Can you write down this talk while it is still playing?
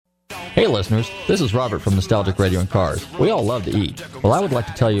Hey listeners, this is Robert from Nostalgic Radio and Cars. We all love to eat. Well, I would like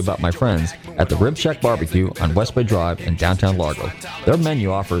to tell you about my friends at the Rib Shack Barbecue on West Bay Drive in downtown Largo. Their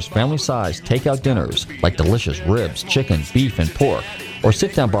menu offers family-sized takeout dinners like delicious ribs, chicken, beef, and pork, or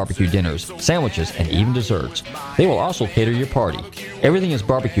sit-down barbecue dinners, sandwiches, and even desserts. They will also cater your party. Everything is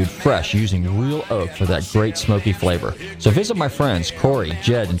barbecued fresh using real oak for that great smoky flavor. So visit my friends Corey,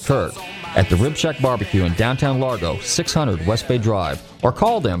 Jed, and Kurt at the Rib Shack Barbecue in downtown Largo, 600 West Bay Drive, or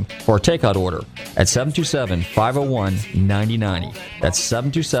call them for a takeout order at 727-501-9090. That's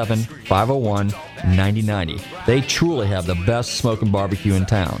 727-501-9090. They truly have the best smoking barbecue in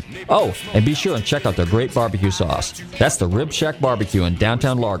town. Oh, and be sure and check out their great barbecue sauce. That's the Rib Shack Barbecue in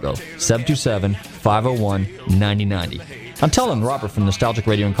downtown Largo, 727-501-9090. I'm telling Robert from Nostalgic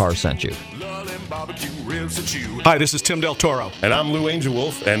Radio and Cars sent you. Hi, this is Tim Del Toro. And I'm Lou Angel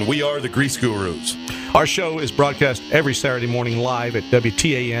Wolf, and we are the Grease Gurus. Our show is broadcast every Saturday morning live at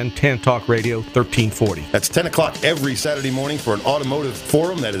WTAN 10 Talk Radio 1340. That's 10 o'clock every Saturday morning for an automotive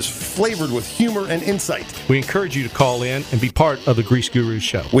forum that is flavored with humor and insight. We encourage you to call in and be part of the Grease Gurus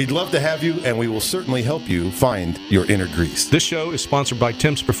show. We'd love to have you, and we will certainly help you find your inner grease. This show is sponsored by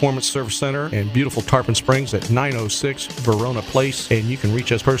Tim's Performance Service Center in beautiful Tarpon Springs at 906 Verona Place, and you can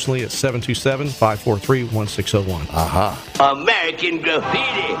reach us personally at 727-543-1601. Aha. American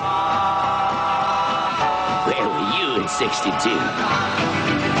Graffiti. Where were you in 62?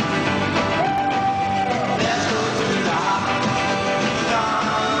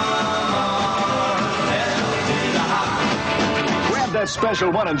 That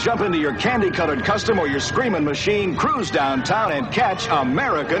special one and jump into your candy-colored custom or your screaming machine, cruise downtown and catch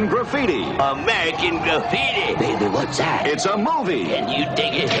American Graffiti. American Graffiti? Baby, what's that? It's a movie. Can you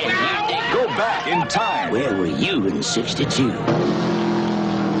dig it? Can you dig it? Go back in time. Where were you in 62?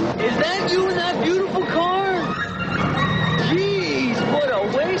 Is that you in that beautiful car? Jeez, what a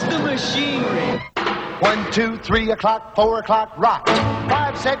waste of machinery. 1, 2, 3 o'clock, 4 o'clock, rock.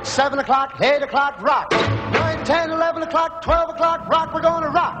 5, 6, 7 o'clock, 8 o'clock, rock. 9, 10, 11 o'clock, 12 o'clock, rock. We're going to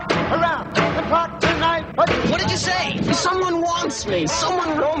rock around the clock tonight. What did you say? Someone wants me.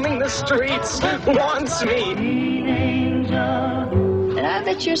 Someone roaming the streets wants me. And I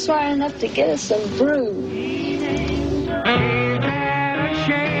bet you're smart enough to get us some brew.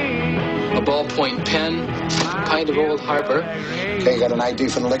 A ballpoint pen, a pint of Old Harper. Okay, you got an ID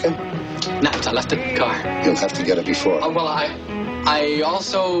for the liquor? Nah, I left it in the car. You'll have to get it before. Oh, well, I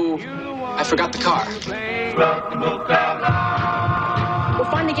forgot the car.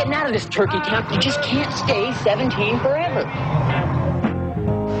 We're finally getting out of this turkey camp. You just can't stay 17 forever.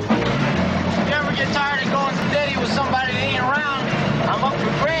 If you ever get tired of going steady with somebody that ain't around, I'm up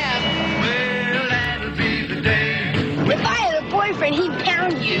for grabs. Well, that'll be the day. If I had a boyfriend, he'd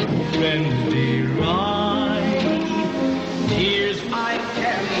pound you. Wednesday ride, tears I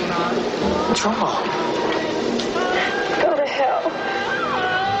cannot. What's wrong? Go to hell.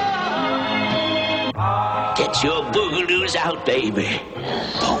 Get your boogaloos out, baby.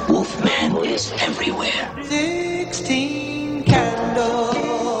 The Wolfman is everywhere. 16 candles.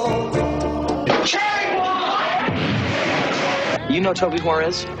 You know Toby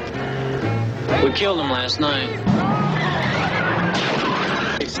Juarez? We killed him last night.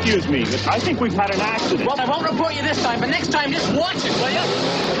 Excuse me, I think we've had an accident. Well, I won't report you this time, but next time just watch it, will you?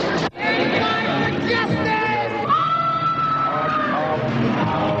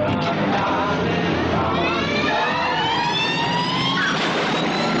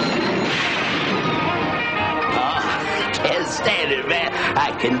 Can't stand it, man.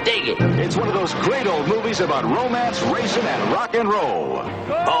 I can dig it. It's one of those great old movies about romance, racing, and rock and roll.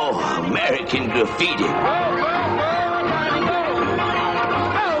 Oh, American Graffiti.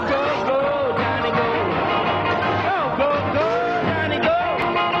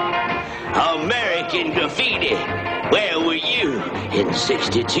 American Graffiti. Where were you in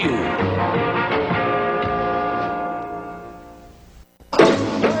 62?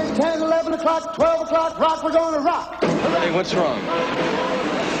 9, 10, 11 o'clock, 12 o'clock, rock. We're going to rock. Hey, what's wrong?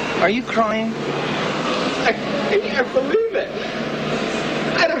 Are you crying? I can't believe it.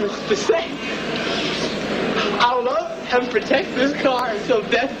 I don't know what to say. I'll love and protect this car until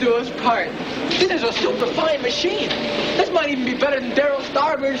death do us part. This is a super fine machine. This might even be better than Darryl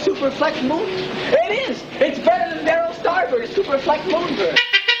Starbird's Superflex Moon. It is. It's better than Darryl Starbird's Superflex Moonbird.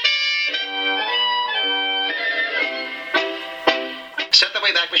 Set the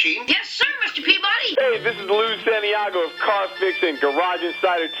Wayback Machine. Yes, sir, Mr. Peabody. Hey, this is Lou Santiago of CarFix and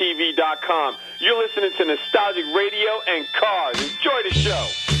GarageInsiderTV.com. You're listening to Nostalgic Radio and Cars. Enjoy the show.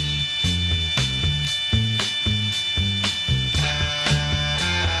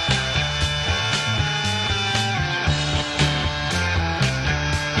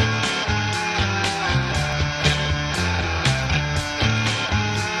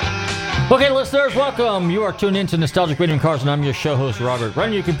 Okay, listeners, welcome. You are tuned in to Nostalgic Radio and Cars, and I'm your show host, Robert.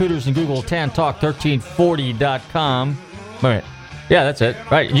 Run your computers and Google TanTalk1340.com. Wait a minute. Yeah, that's it.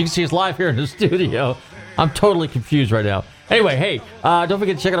 Right. You can see us live here in the studio. I'm totally confused right now. Anyway, hey, don't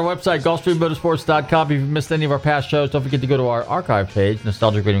forget to check out our website, GulfstreamMotorsports.com. If you've missed any of our past shows, don't forget to go to our archive page,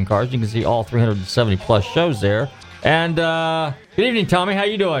 Nostalgic Radio and Cars. You can see all 370-plus shows there. And good evening, Tommy. How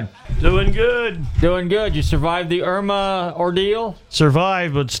you doing? Doing good. Doing good. You survived the Irma ordeal?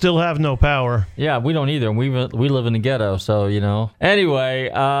 Survived, but still have no power. Yeah, we don't either. We live in the ghetto, so, you know.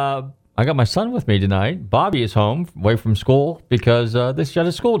 Anyway, I got my son with me tonight. Bobby is home, away from school, because they shut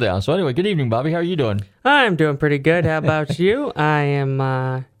his school down. So anyway, good evening, Bobby. How are you doing? I'm doing pretty good. How about you? I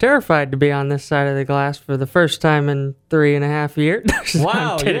am terrified to be on this side of the glass for the first time in 3.5 years.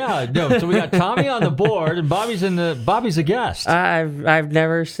 Wow, yeah. No, so we got Tommy on the board, and Bobby's a guest. I've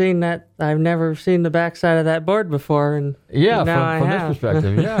never seen that. I've never seen the backside of that board before, and yeah, now from this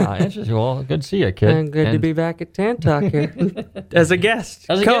perspective, yeah, interesting. Well, good to see you, kid. And good to be back at Tan Talk here as a guest,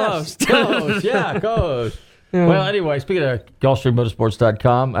 co-host. Co-host, yeah, co-host. Yeah. Well, anyway, speaking of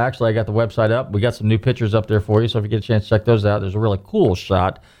GulfstreamMotorsports.com, actually, I got the website up. We got some new pictures up there for you, so if you get a chance to check those out, there's a really cool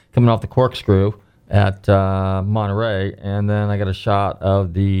shot coming off the corkscrew at Monterey, and then I got a shot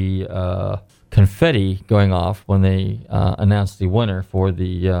of the confetti going off when they announced the winner for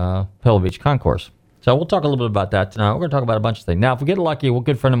the Pebble Beach Concourse. So we'll talk a little bit about that tonight. We're going to talk about a bunch of things. Now, if we get lucky, a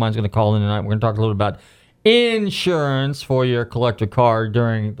good friend of mine is going to call in tonight. We're going to talk a little bit about insurance for your collector car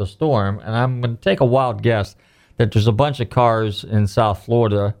during the storm, and I'm going to take a wild guess that there's a bunch of cars in South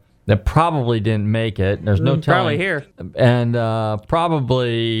Florida that probably didn't make it. There's no telling. Probably here. And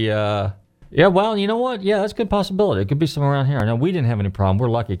probably, yeah, well, you know what? Yeah, that's a good possibility. It could be somewhere around here. I know we didn't have any problem. We're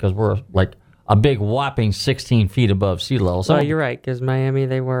lucky because we're like a big whopping 16 feet above sea level. So you're right, because Miami,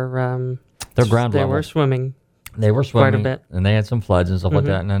 they were... they're ground level. They were swimming. They were swimming quite a bit. And they had some floods and stuff like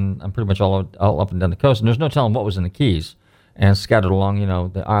that. And then I'm pretty much all up and down the coast. And there's no telling what was in the Keys. And scattered along, you know,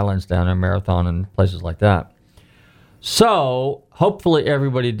 the islands down there, Marathon and places like that. So hopefully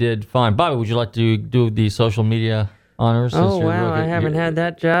everybody did fine. Bobby, would you like to do the social media honors? Oh, wow. I haven't had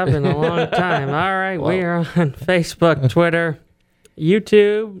that job in a long time. All right. Well, we are on Facebook, Twitter,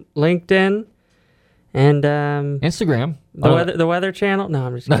 YouTube, LinkedIn, and Instagram. The Weather Channel. No,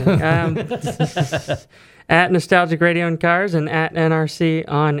 I'm just kidding. At Nostalgic Radio and Cars and at NRC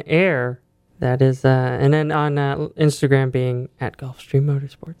On Air. That is, and then on Instagram being at Gulfstream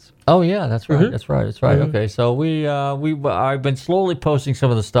Motorsports. Oh yeah, that's right. That's right. That's right. Okay, so I've been slowly posting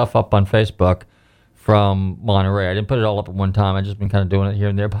some of the stuff up on Facebook from Monterey. I didn't put it all up at one time. I've just been kind of doing it here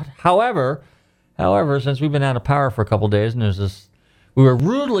and there. But however, since we've been out of power for a couple of days, and we were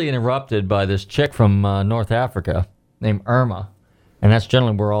rudely interrupted by this chick from North Africa named Irma, and that's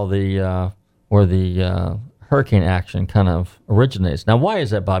generally where all the hurricane action kind of originates. Now, why is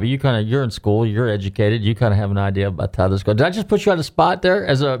that, Bobby? You're in school, you're educated, you kind of have an idea about how this goes. Did I just put you on the spot there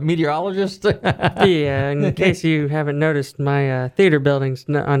as a meteorologist? Yeah, in case you haven't noticed, my theater building's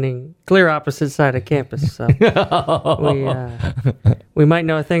on the clear opposite side of campus, so we might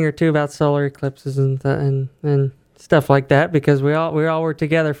know a thing or two about solar eclipses and stuff like that, because we all work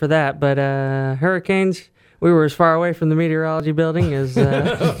together for that. But hurricanes, we were as far away from the meteorology building as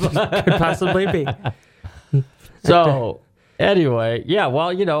could possibly be. So, anyway, yeah,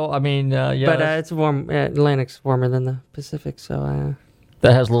 well, you know, I mean, yeah. But it's warm. Atlantic's warmer than the Pacific, so...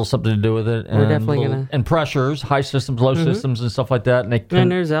 that has a little something to do with it. We're definitely going to... And pressures, high systems, low systems, and stuff like that.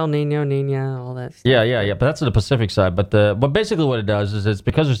 And there's El Nino, Nina, all that stuff. Yeah. But that's on the Pacific side. But basically what it does is it's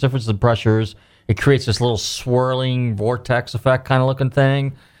because there's differences in pressures, it creates this little swirling vortex effect kind of looking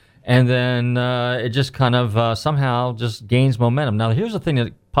thing. And then it just kind of somehow just gains momentum. Now, here's the thing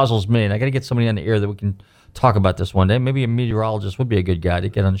that puzzles me, and I got to get somebody on the air that we can talk about this one day. Maybe a meteorologist would be a good guy to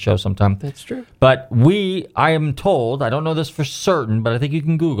get on the show sometime. That's true. But I am told, I don't know this for certain, but I think you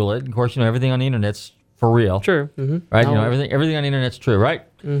can Google it. Of course, you know, everything on the internet's for real. True. Right? You know, everything on the internet's true, right?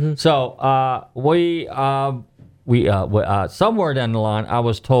 So we somewhere down the line, I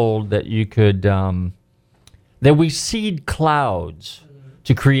was told that you could, that we seed clouds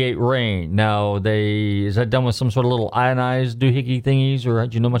to create rain. Now, is that done with some sort of little ionized doohickey thingies, or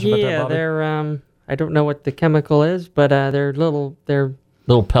do you know much about that, Bobby? Yeah, they're, I don't know what the chemical is, but they're little pellets.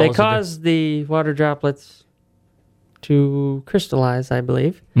 They cause the water droplets to crystallize, I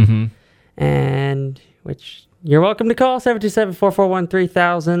believe. And which you're welcome to call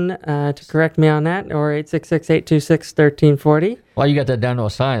 727-441-3000 to correct me on that, or 866-826-1340. Well, you got that down to a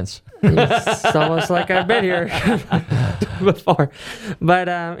science. It's almost like I've been here before. But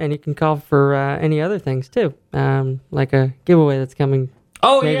and you can call for any other things too, like a giveaway that's coming.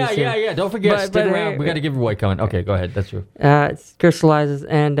 Oh, Don't forget, stick around. We got a giveaway coming. Okay, go ahead. That's true. It crystallizes,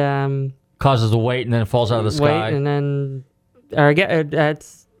 and causes the weight, and then it falls out of the sky. And then, or I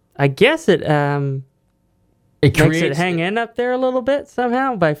guess it It makes creates it hang in up there a little bit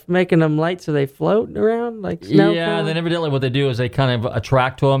somehow by making them light so they float around like snow. Yeah, then evidently what they do is they kind of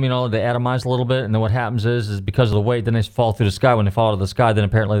attract to them, they atomize a little bit, and then what happens is because of the weight, then they fall through the sky. When they fall out of the sky, then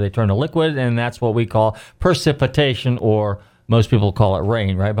apparently they turn to liquid, and that's what we call precipitation, or most people call it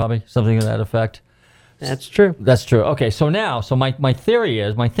rain, right, Bobby? Something to that effect. That's true. That's true. Okay, so my theory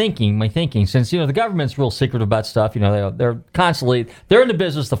is, my thinking, since, the government's real secretive about stuff, they're in the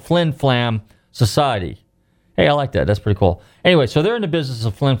business, the Flim Flam Society. Hey, I like that. That's pretty cool. Anyway, so they're in the business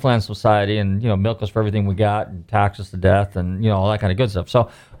of Flim Flam Society and, milk us for everything we got and tax us to death and, all that kind of good stuff. So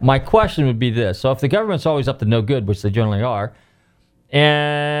my question would be this. So if the government's always up to no good, which they generally are,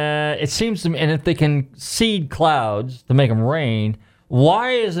 and it seems to me, and if they can seed clouds to make them rain,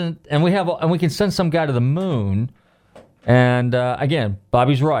 why isn't, and we can send some guy to the moon. And again,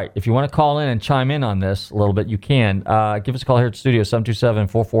 Bobby's right. If you want to call in and chime in on this a little bit, you can. Give us a call here at the studio,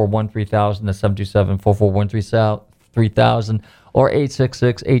 727-441-3000. That's 727-441-3000 or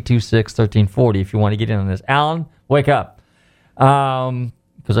 866-826-1340 if you want to get in on this. Alan, wake up.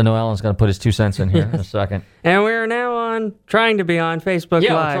 Because I know Alan's going to put his 2 cents in here in a second. And we're now trying to be on Facebook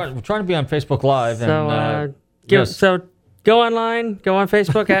Live. We're trying to be on Facebook Live. So, so go online, go on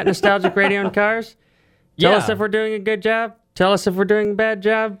Facebook at Nostalgic Radio and Cars. Tell us if we're doing a good job. Tell us if we're doing a bad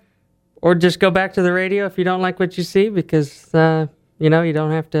job. Or just go back to the radio if you don't like what you see, because, you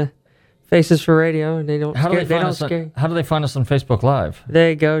don't have to face us for radio. How do they find us on Facebook Live?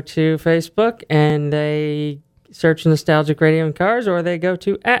 They go to Facebook and they search Nostalgic Radio and Cars, or they go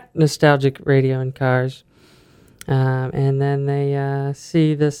to at Nostalgic Radio and Cars. And then they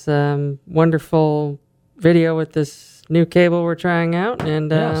see this wonderful video with this new cable we're trying out. And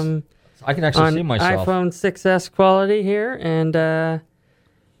yes. I can actually see myself. iPhone 6S quality here, and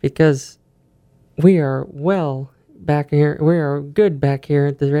because we are back here, we are good back here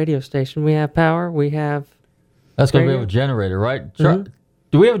at the radio station. We have power. We have. That's going to be a generator, right? Mm-hmm.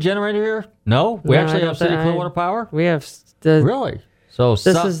 Do we have a generator here? No, we actually have City Clearwater power. We have really. So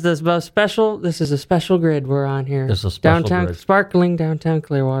this is the most special. This is a special grid we're on here. This is a special downtown grid. Sparkling downtown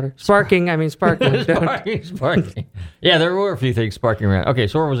Clearwater. Sparking. Sparking. Yeah, there were a few things sparking around. Okay,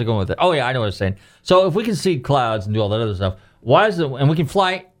 so where was I going with it? Oh yeah, I know what I was saying. So if we can seed clouds and do all that other stuff, why is it? And we can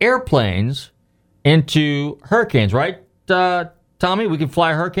fly airplanes into hurricanes, right? Tommy, we can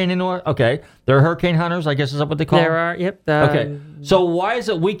fly a hurricane into it? Okay. There are hurricane hunters, I guess is that what they call them? There are, yep. Okay. So why is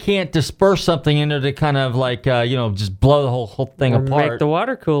it we can't disperse something into to kind of like, just blow the whole thing apart? Make the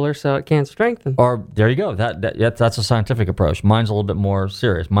water cooler so it can't strengthen. Or, there you go. That's a scientific approach. Mine's a little bit more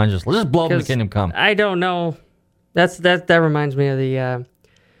serious. Mine's just, let's just blow up the kingdom come. I don't know. That reminds me of the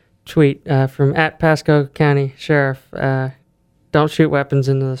tweet from at Pasco County Sheriff. Don't shoot weapons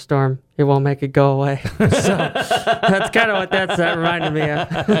into the storm. It won't make it go away. So that's kind of what that reminded me of.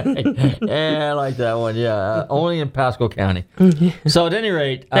 Yeah, I like that one. Yeah, only in Pasco County. So at any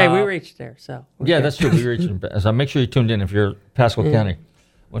rate, hey, we reached there. So yeah, that's true. We reached. So make sure you tuned in if you're Pasco County. I'm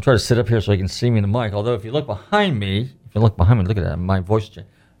gonna try to sit up here so you can see me in the mic. Although if you look behind me, look at that. My voice changed.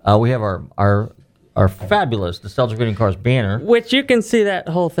 We have our fabulous Nostalgic Radio and Cars banner, which you can see that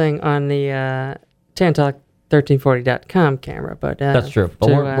whole thing on the TanTalk1340.com camera, but that's true.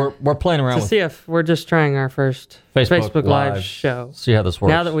 But we're playing around to see if we're just trying our first Facebook Live show. See how this works.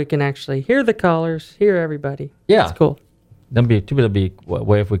 Now that we can actually hear the callers, hear everybody. Yeah, it's cool. That'd be too bad. It'd be a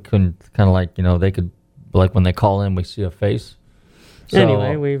way if we couldn't kind of like they could like when they call in, we see a face. So,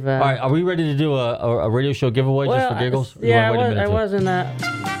 anyway, we've. All right, are we ready to do a radio show giveaway just for giggles? I wasn't.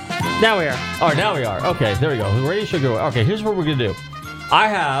 Now we are. All right, now we are. Okay, there we go. Radio show giveaway. Okay, here's what we're gonna do. I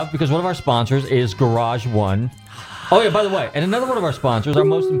have, because one of our sponsors is Garage One. Oh, yeah, by the way, and another one of our sponsors, our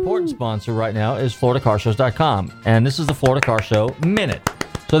most important sponsor right now, is FloridaCarShows.com. And this is the Florida Car Show Minute.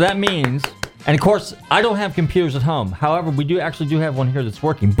 So that means, and of course, I don't have computers at home. However, we do have one here that's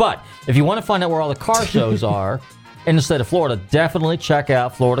working. But if you want to find out where all the car shows are in the state of Florida, definitely check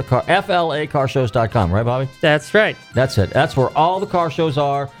out FLACarshows.com. Right, Bobby? That's right. That's it. That's where all the car shows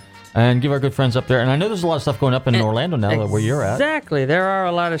are. And give our good friends up there. And I know there's a lot of stuff going up in Orlando now where you're at. Exactly. There are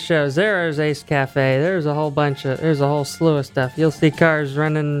a lot of shows. There is Ace Cafe. There's a whole slew of stuff. You'll see cars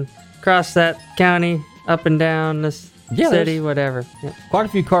running across that county, up and down this city, whatever. Yep. Quite a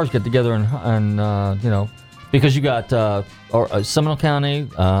few cars get together and because you got Seminole County,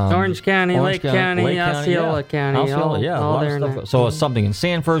 Orange County, Lake County, Osceola County, all a lot of stuff. So something in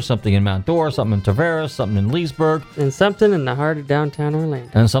Sanford, something in Mount Dora, something in Tavares, something in Leesburg. And something in the heart of downtown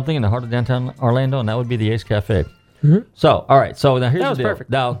Orlando. And that would be the Ace Cafe. So, all right. So now here's That the was deal.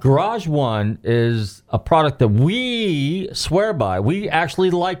 perfect. Now, Garage One is a product that we swear by. We actually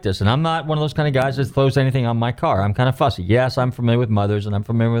like this, and I'm not one of those kind of guys that throws anything on my car. I'm kind of fussy. Yes, I'm familiar with Mothers, and I'm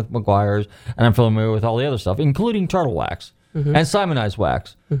familiar with Meguiar's, and I'm familiar with all the other stuff, including Turtle Wax and Simonized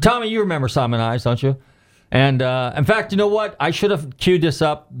Wax. Tommy, you remember Simonized, don't you? And in fact, you know what? I should have queued this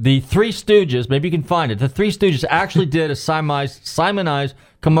up. The Three Stooges, maybe you can find it. The Three Stooges actually did a Simonized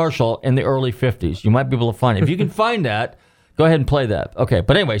commercial in the early 50s. You might be able to find it. If you can find that, go ahead and play that. Okay,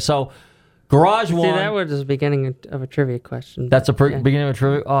 but anyway, so Garage One. See, that was the beginning of a trivia question. That's a beginning of a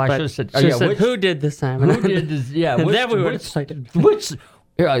trivia? Oh, I But should have said, should've said, who did this time? Who did this? Yeah, And then we would have played it.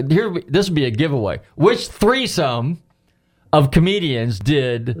 This would be a giveaway. Which threesome of comedians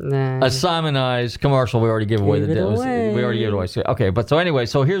did a Simonized commercial? We already gave away. Give it away. We already gave it away. So, okay, but so anyway,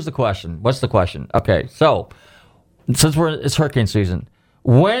 so here's the question. What's the question? Okay, so since it's hurricane season,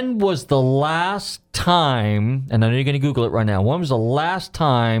 when was the last time, and I know you're going to Google it right now, when was the last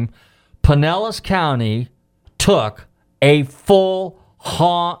time Pinellas County took a full-on,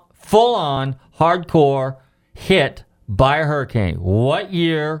 hardcore hit by a hurricane? What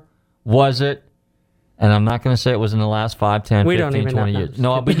year was it? And I'm not going to say it was in the last 5, 10, We 15, don't even 20 know. years.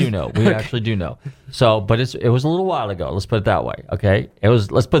 No, we do know. We actually do know. So, but it was a little while ago. Let's put it that way, okay?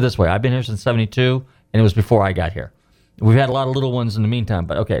 Let's put it this way. I've been here since 1972, and it was before I got here. We've had a lot of little ones in the meantime,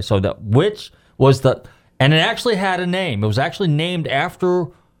 but okay. So which was and it actually had a name. It was actually named after,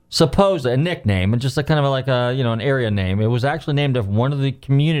 a nickname, and just a kind of like an area name. It was actually named after one of the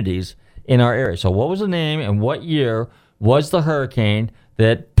communities in our area. So what was the name, and what year was the hurricane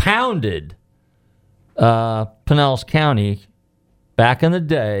that pounded Pinellas County back in the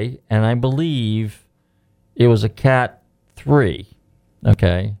day? And I believe it was a Cat 3.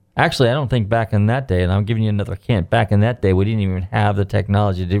 Okay. Actually, I don't think back in that day, and I'm giving you another hint, back in that day, we didn't even have the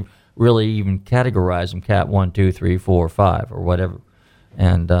technology to really even categorize them Cat 1, 2, 3, 4, 5, or whatever.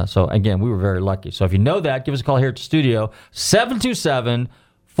 And so, again, we were very lucky. So if you know that, give us a call here at the studio,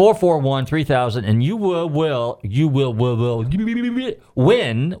 727-441-3000, and you will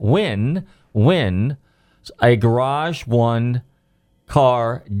win a Garage One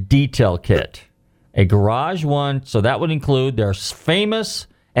car detail kit. A Garage One, so that would include their famous,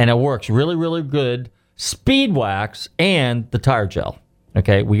 and it works really, really good, Speed Wax and the tire gel.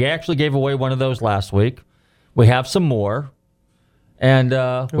 Okay, we actually gave away one of those last week. We have some more, and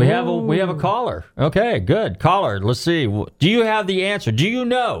we have a caller. Okay, good caller. Let's see. Do you have the answer? Do you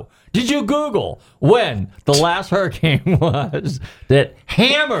know? Did you Google when the last hurricane was that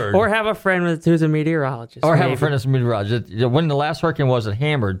hammered? Or have a friend who's a meteorologist. Or have a friend that's a meteorologist. When the last hurricane was that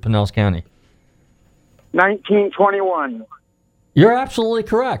hammered Pinellas County? 1921. You're absolutely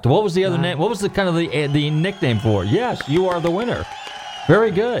correct. What was the other name? What was the kind of the nickname for? Yes, you are the winner.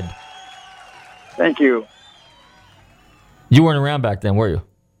 Very good. Thank you. You weren't around back then, were you?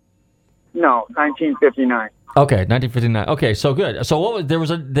 No, 1959. Okay, 1959. Okay, so good. So what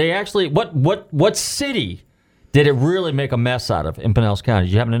city did it really make a mess out of in Pinellas County?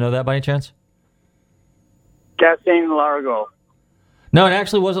 Did you happen to know that by any chance? Gassing Largo. No, it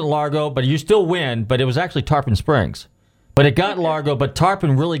actually wasn't Largo, but you still win, but it was actually Tarpon Springs. But it got Largo, but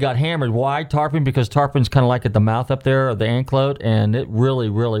Tarpon really got hammered. Why Tarpon? Because Tarpon's kind of like at the mouth up there, or the anklet, and it really,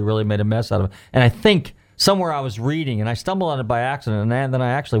 really, really made a mess out of it. And I think somewhere I was reading, and I stumbled on it by accident, and then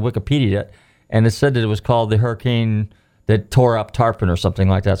I actually Wikipedia'd it, and it said that it was called the hurricane that tore up Tarpon or something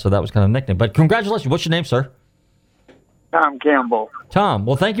like that, so that was kind of a nickname. But congratulations. What's your name, sir? Tom Campbell. Tom.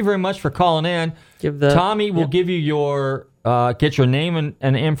 Well, thank you very much for calling in. Tommy will give you your... get your name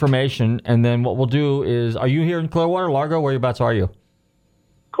and information, and then what we'll do is, are you here in Clearwater, Largo? Whereabouts are you?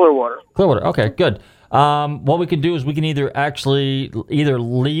 Clearwater. Clearwater. Okay, good. What we can do is we can either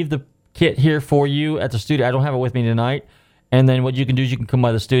leave the kit here for you at the studio. I don't have it with me tonight. And then what you can do is you can come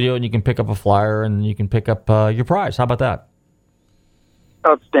by the studio and you can pick up a flyer and you can pick up your prize. How about that?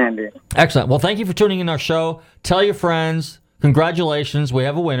 Outstanding. Excellent. Well, thank you for tuning in our show. Tell your friends. Congratulations. We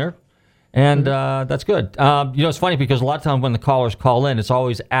have a winner. And that's good. It's funny because a lot of times when the callers call in, it's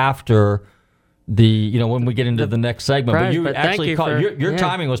always after when we get into the next segment. Right, but you actually your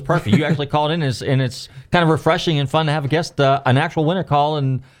timing was perfect. You actually called in, and it's kind of refreshing and fun to have a guest, an actual winner, call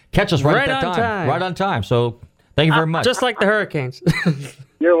and catch us right at that time. Right on time. So thank you very much. Just like the Hurricanes.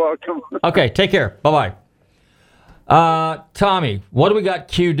 You're welcome. Okay, take care. Bye-bye. Tommy, what do we got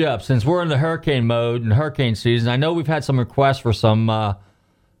queued up? Since we're in the hurricane mode and hurricane season, I know we've had some requests for some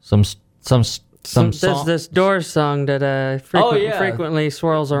this Doors song that frequently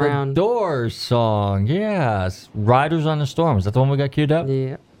swirls around. The Doors song, yes. Riders on the Storm. Is that the one we got queued up?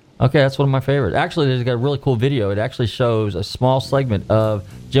 Yeah. Okay, that's one of my favorites. Actually, there's got a really cool video. It actually shows a small segment of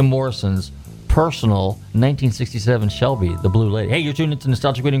Jim Morrison's personal 1967 Shelby, the Blue Lady. Hey, you're tuned into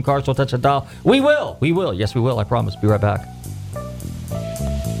Nostalgic Radio and Cars. Don't touch the dial. We will. We will. Yes, we will. I promise. Be right back.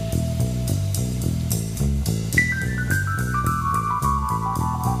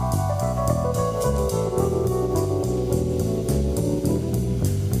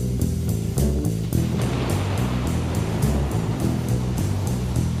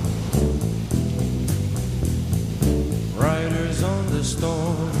 Riders on the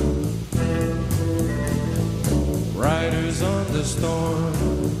storm. Riders on the storm.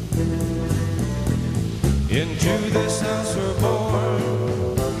 Into this house we're born.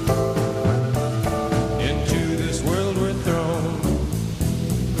 Into this world we're thrown.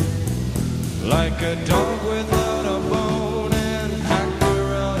 Like a dog without a bone and packed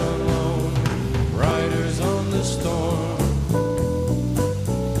around alone. Riders on the storm.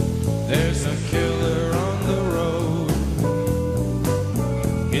 There's a killer on the road.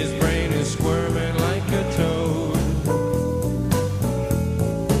 His brain is squirming like a toad.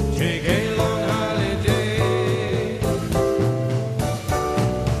 Take a long holiday.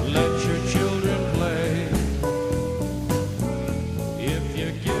 Let your children play. If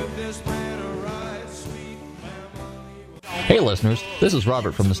you give this man a ride, sweet family. Hey listeners, this is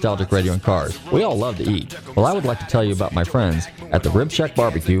Robert from Nostalgic Radio and Cars. We all love to eat. Well, I would like to tell you about my friends at the Rib Shack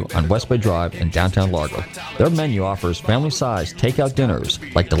Barbecue on West Bay Drive in downtown Largo. Their menu offers family-sized takeout dinners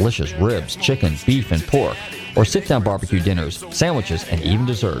like delicious ribs, chicken, beef, and pork, or sit-down barbecue dinners, sandwiches, and even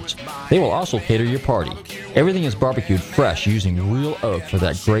desserts. They will also cater your party. Everything is barbecued fresh using real oak for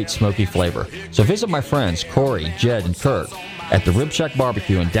that great smoky flavor. So visit my friends Corey, Jed, and Kurt at the Rib Shack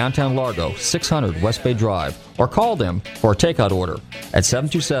Barbecue in downtown Largo, 600 West Bay Drive, or call them for a takeout order at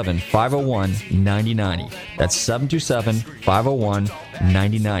 727-501-9090. That's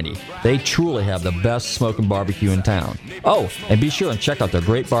 727-501-9090. They truly have the best smoking barbecue in town. Oh, and be sure and check out their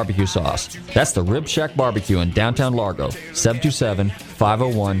great barbecue sauce. That's the Rib Shack Barbecue in downtown Largo,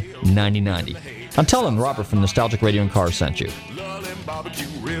 727-501-9090. I'm telling Robert from Nostalgic Radio and Cars sent you.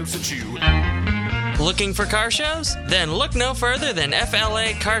 Looking for car shows? Then look no further than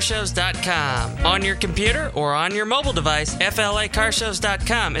FLACarshows.com. On your computer or on your mobile device,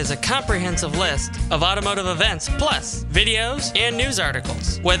 FLACarshows.com is a comprehensive list of automotive events, plus videos and news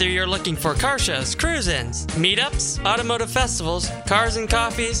articles. Whether you're looking for car shows, cruise-ins, meetups, automotive festivals, cars and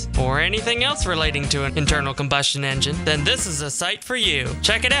coffees, or anything else relating to an internal combustion engine, then this is a site for you.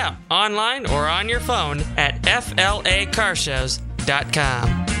 Check it out online or on your phone at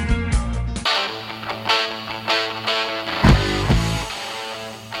FLACarshows.com.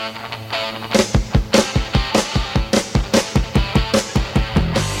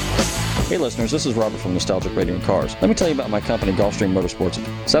 Hey listeners, this is Robert from Nostalgic Radio and Cars. Let me tell you about my company, Gulfstream Motorsports,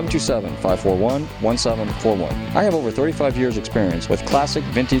 727-541-1741. I have over 35 years experience with classic,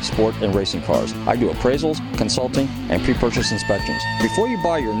 vintage, sport, and racing cars. I do appraisals, consulting, and pre-purchase inspections. Before you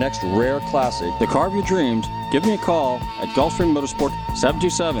buy your next rare classic, the car of your dreams, give me a call at Gulfstream Motorsport,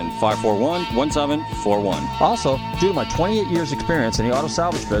 727-541-1741. Also, due to my 28 years experience in the auto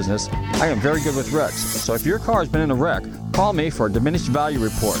salvage business, I am very good with wrecks. So if your car has been in a wreck, call me for a diminished value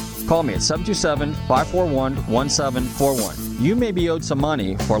report. Call me at 727-541-1741. You may be owed some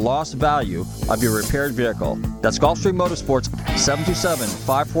money for lost value of your repaired vehicle. That's Gulfstream Motorsports,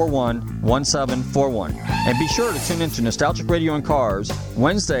 727-541-1741. And be sure to tune into Nostalgic Radio and Cars,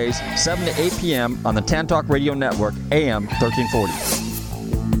 Wednesdays, 7 to 8 p.m. on the Tan Talk Radio Network, AM 1340.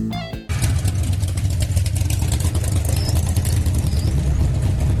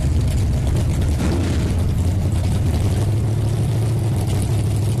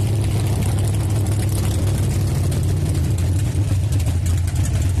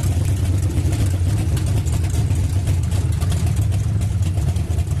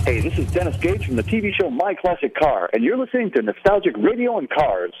 Hey, this is Dennis Gage from the TV show My Classic Car, and you're listening to Nostalgic Radio and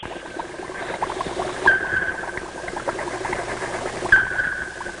Cars.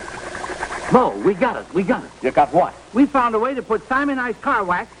 Mo, we got it. You got what? We found a way to put Simonized car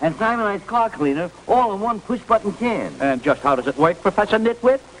wax and Simonized car cleaner all in one push-button can. And just how does it work, Professor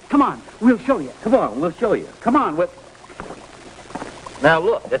Nitwit? Come on, we'll show you. Come on, we'll show you. Come on, Now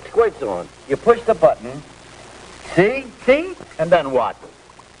look, it squirts on. You push the button. See? And then what?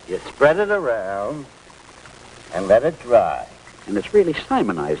 You spread it around and let it dry. And it's really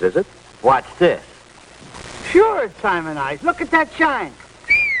Simonized, is it? Watch this. Sure, it's Simonized. Look at that shine.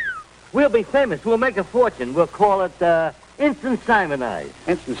 We'll be famous. We'll make a fortune. We'll call it Instant Simonized.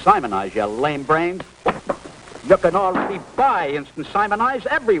 Instant Simonized, you lame brains. You can already buy Instant Simonized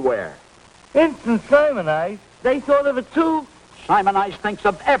everywhere. Instant Simonized? They thought of it too? Simonized thinks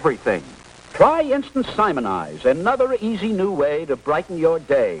of everything. Try Instant Simonize, another easy new way to brighten your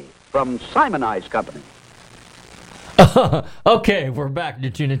day. from Simonize Company. Okay, we're back.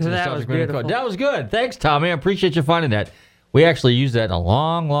 You're tuning into That the was Nostalgic Radio beautiful. Card. That was good. Thanks, Tommy. I appreciate you finding that. We actually used that a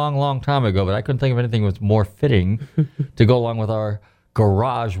long time ago, but I couldn't think of anything that was more fitting to go along with our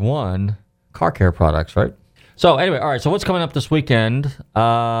Garage One car care products, right? So anyway, all right, so what's coming up this weekend?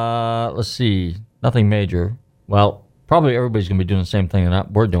 Let's see. Nothing major. Well, probably everybody's going to be doing the same thing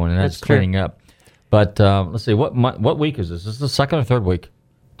that we're doing, and that's That's true. cleaning up. But let's see. What week is this? Is this the second or third week?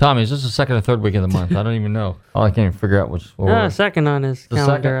 Tommy, is this the second or third week of the month? I don't even know. Oh, I can't even figure out which. Second on his The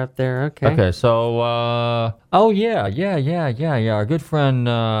calendar second? up there. Okay. Okay, so our good friend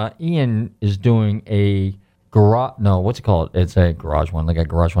Ian is doing a garage. No, what's it called? It's a garage one. I got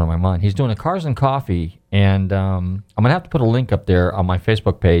garage one in my mind. He's doing a Cars and Coffee, and I'm gonna have to put a link up there on my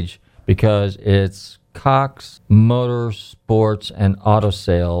Facebook page because it's Cox Motorsports and Auto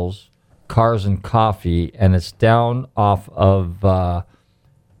Sales Cars and Coffee, and it's down off of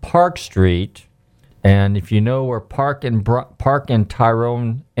Park Street. And if you know where Park and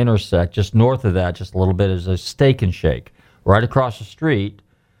Tyrone intersect, just north of that, just a little bit, is a Steak and Shake. Right across the street,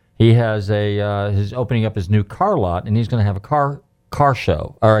 he has he's opening up his new car lot, and he's going to have a car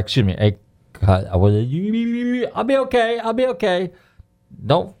show, or excuse me, I'll be okay.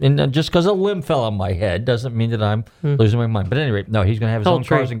 Don't, and just because a limb fell on my head doesn't mean that I'm losing my mind. But at any rate, no, he's going to have his own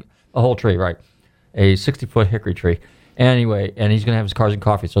cars and a whole tree, right? A 60-foot hickory tree. Anyway, and he's going to have his Cars and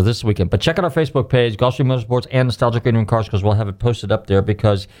Coffee. So this weekend. But check out our Facebook page, Gulfstream Motorsports and Nostalgic Radio and Cars, because we'll have it posted up there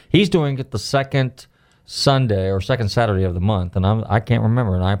because he's doing it the second Sunday or second Saturday of the month. And I can't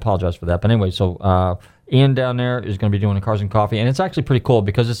remember, and I apologize for that. But anyway, so Ian down there is going to be doing a Cars and Coffee. And it's actually pretty cool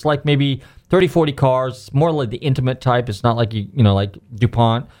because it's like maybe 30, 40 cars. It's more like the intimate type. It's not like, like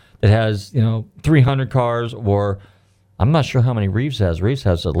DuPont that has, 300 cars, or I'm not sure how many Reeves has. Reeves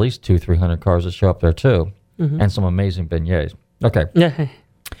has at least 200-300 cars that show up there too. And some amazing beignets. Okay. Yeah.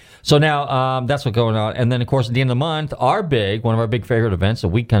 So now that's what's going on. And then, of course, at the end of the month, one of our big favorite events that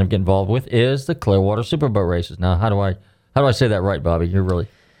we kind of get involved with is the Clearwater Superboat races. Now, how do I say that right, Bobby? You're really...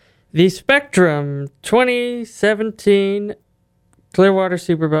 The Spectrum 2017 Clearwater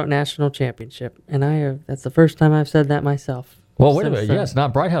Superboat National Championship. And that's the first time I've said that myself. Well, wait a minute. Yeah, it's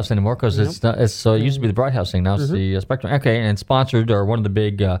not Bright House anymore because it used to be the Bright House thing. Now it's the Spectrum. Okay, and sponsored, or one of the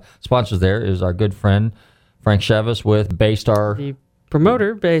big sponsors there is our good friend Frank Chevis with Baystar. The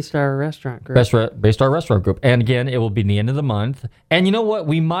promoter, Baystar Restaurant Group. Baystar Restaurant Group. And again, it will be the end of the month. And you know what?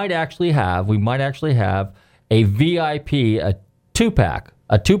 We might actually have a VIP, a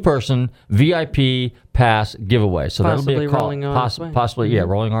two-person VIP pass giveaway. So Possibly that'll be a call. rolling on its way. Possibly,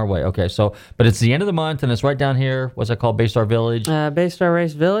 rolling our way. Okay, so, but it's the end of the month, and it's right down here. What's that called? Baystar Village? Baystar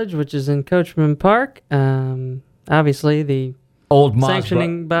Race Village, which is in Coachman Park. Obviously, the old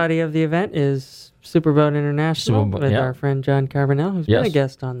sanctioning body of the event is Superboat International with our friend John Carbonell, who's been a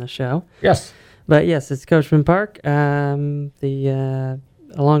guest on the show. Yes. But yes, it's Coachman Park, along the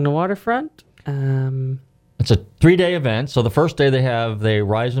waterfront. It's a 3-day event. So the first day they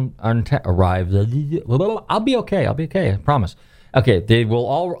arrive. I'll be okay. I promise. Okay, they will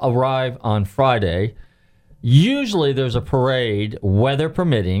all arrive on Friday. Usually there's a parade, weather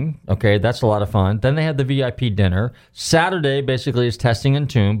permitting. Okay, that's a lot of fun. Then they have the VIP dinner. Saturday basically is testing and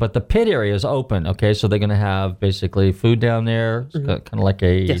tune, but the pit area is open. Okay, so they're going to have basically food down there, kind of like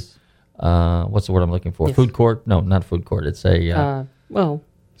a what's the word I'm looking for? Yes. Food court? No, not food court. It's a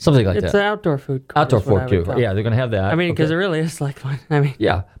something like that. It's an outdoor food court. Outdoor food too. Yeah, they're going to have that. I mean, because it really is like one.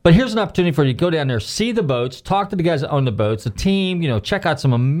 Yeah, but here's an opportunity for you to go down there, see the boats, talk to the guys that own the boats, the team. Check out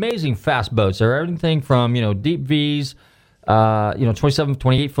some amazing fast boats. They're everything from deep V's, 27,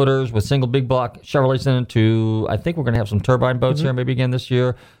 28 footers with single big block Chevrolets in it to I think we're going to have some turbine boats here maybe again this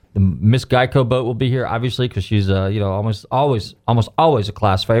year. The Miss Geico boat will be here obviously because she's almost always a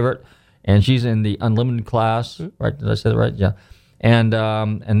class favorite, and she's in the unlimited class. Right? Did I say that right? Yeah. And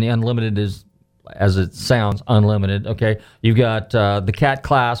the unlimited is, as it sounds, unlimited. Okay, you've got the Cat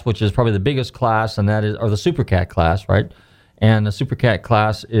class, which is probably the biggest class, and that is, or the Super Cat class, right? And the Super Cat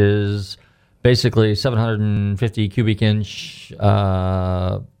class is basically 750 cubic inch,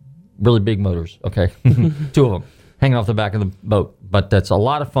 really big motors. Okay, 2 of them hanging off the back of the boat. But that's a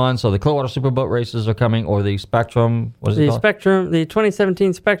lot of fun. So the Clearwater Superboat races are coming, or the Spectrum. What is it called? The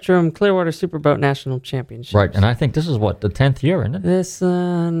 2017 Spectrum Clearwater Superboat National Championship. Right, and I think this is the 10th year, isn't it? This, well,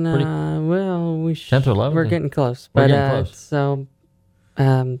 10th or 11th? We're getting close. We're getting close. So,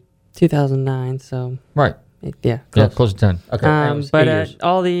 2009. So right. Yeah, close. Yeah, close to 10. Okay. But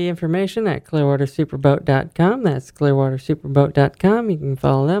all the information at clearwatersuperboat.com. That's clearwatersuperboat.com. You can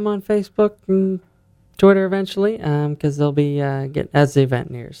follow them on Facebook and Twitter eventually, because they'll be as the event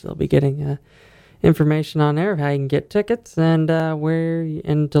nears, they'll be getting information on there of how you can get tickets and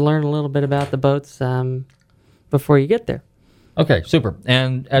and to learn a little bit about the boats before you get there. Okay, super.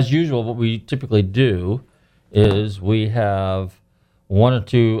 And as usual, what we typically do is we have one or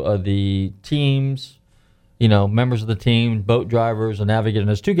two of the teams, members of the team, boat drivers, a navigator. And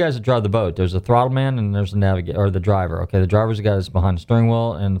there's two guys that drive the boat. There's a throttle man and there's a navigator, or the driver. Okay, the driver's the guy that's behind the steering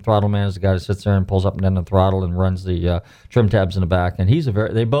wheel, and the throttle man is the guy that sits there and pulls up and down the throttle and runs the trim tabs in the back. And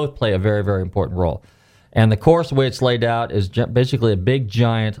they both play a very, very important role. And the course, the way it's laid out, is basically a big,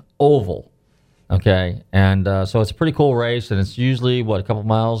 giant oval. Okay, and so it's a pretty cool race, and it's usually, a couple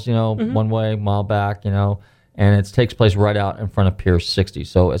miles, one way, mile back, and it takes place right out in front of Pier 60.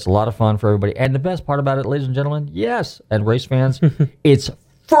 So it's a lot of fun for everybody. And the best part about it, ladies and gentlemen, yes, and race fans, it's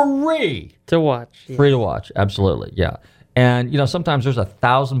free to watch. Yes. Free to watch, absolutely, yeah. And, sometimes there's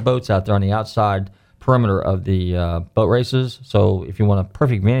 1,000 boats out there on the outside perimeter of the boat races. So if you want a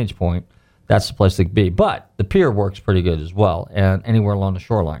perfect vantage point, that's the place to be. But the pier works pretty good as well, and anywhere along the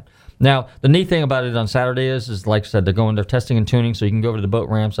shoreline. Now, the neat thing about it on Saturday is like I said, they're testing and tuning, so you can go over to the boat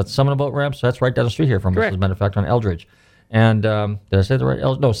ramps. That's some of the boat ramps. So that's right down the street here from us, as a matter of fact, on Eldridge. And did I say the right?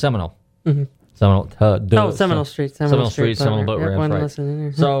 No, Seminole. Mm-hmm. Seminole Street. Seminole boat ramps,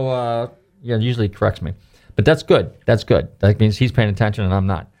 right. So, it usually corrects me. But that's good. That's good. That means he's paying attention and I'm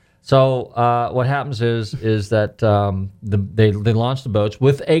not. So what happens is that they launch the boats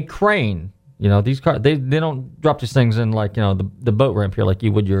with a crane. These cars, they don't drop these things in like, the boat ramp here like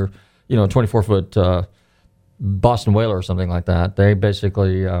you would your, 24-foot Boston whaler or something like that. They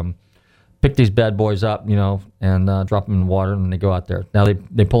basically pick these bad boys up, and drop them in the water, and they go out there. Now,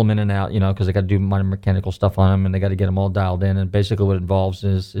 they pull them in and out, because they got to do minor mechanical stuff on them, and they got to get them all dialed in. And basically what it involves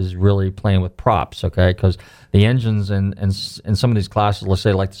is really playing with props, okay? Because the engines in some of these classes, let's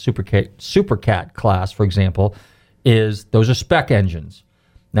say like the Super Cat class, for example, those are spec engines.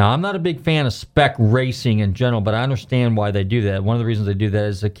 Now, I'm not a big fan of spec racing in general, but I understand why they do that. One of the reasons they do that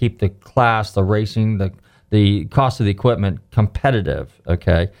is to keep the class, the racing, the cost of the equipment competitive,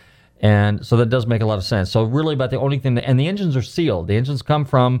 okay? And so that does make a lot of sense. So really about the only thing, and the engines are sealed. The engines come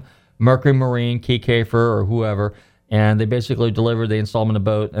from Mercury Marine, Keycafer, or whoever, and they basically they install them in a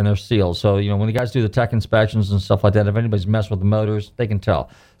boat, and they're sealed. So, when the guys do the tech inspections and stuff like that, if anybody's messed with the motors, they can tell.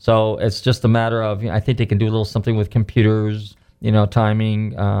 So it's just a matter of, I think they can do a little something with computers,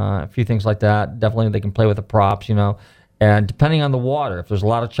 timing, a few things like that. Definitely they can play with the props, and depending on the water, if there's a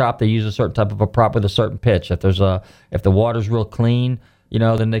lot of chop, they use a certain type of a prop with a certain pitch. If the water's real clean,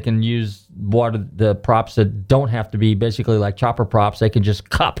 then they can use the props that don't have to be basically like chopper props. They can just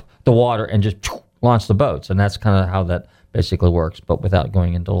cup the water and just launch the boats, and that's kind of how that basically works, but without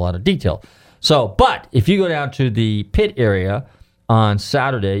going into a lot of detail. So, but if you go down to the pit area on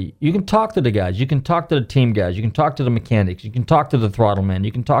Saturday, you can talk to the guys. You can talk to the team guys. You can talk to the mechanics. You can talk to the throttle man.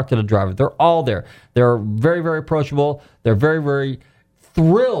 You can talk to the driver. They're all there. They're very, very approachable. They're very, very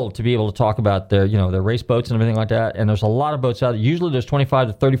thrilled to be able to talk about their race boats and everything like that. And there's a lot of boats out there. Usually there's 25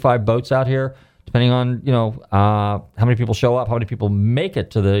 to 35 boats out here, depending on, how many people show up, how many people make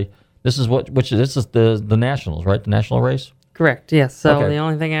it to this is the Nationals, right? The national race? Correct, yes. So The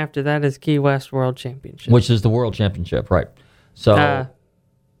only thing after that is Key West World Championship. Which is the World Championship, right. So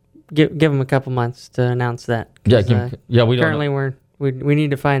give them a couple months to announce that. We don't. Currently, we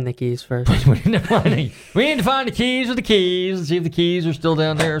need to find the keys first. we need to find the keys and see if the keys are still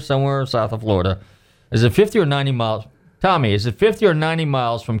down there somewhere south of Florida. Is it 50 or 90 miles? Tommy, is it 50 or 90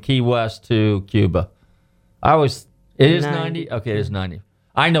 miles from Key West to Cuba? It is 90. Okay, it is 90.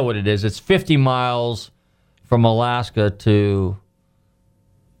 I know what it is. It's 50 miles from Alaska to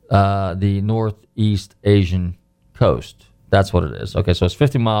the Northeast Asian coast. That's what it is. Okay, so it's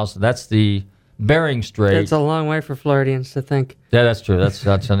 50 miles. That's the Bering Strait. It's a long way for Floridians to think. Yeah, that's true. That's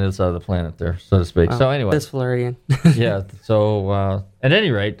on the other side of the planet there, so to speak. So anyway. This Floridian. Yeah, so at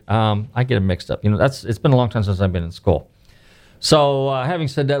any rate, I get them mixed up. It's been a long time since I've been in school. So having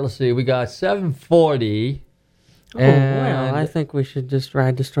said that, let's see. We got 7:40. Well, I think we should just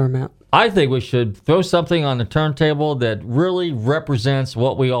ride the storm out. I think we should throw something on the turntable that really represents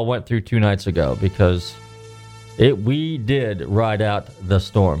what we all went through 2 nights ago, because we did ride out the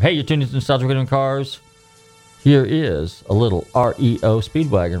storm. Hey, you're tuned into Nostalgic Radio Cars. Here is a little REO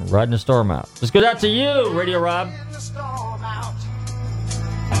Speedwagon riding the storm out. Let's go out to you, Radio Rob.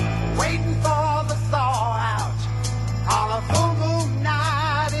 Waiting for the thaw out on a full moon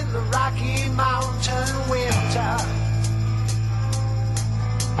night in the Rocky Mountain winter.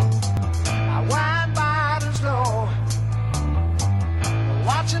 I wind by the snow,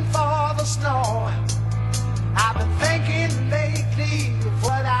 watching for the snow. I've been thinking lately of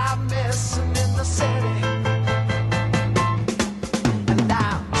what I'm missing in the city. And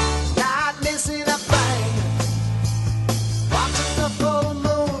I'm not missing a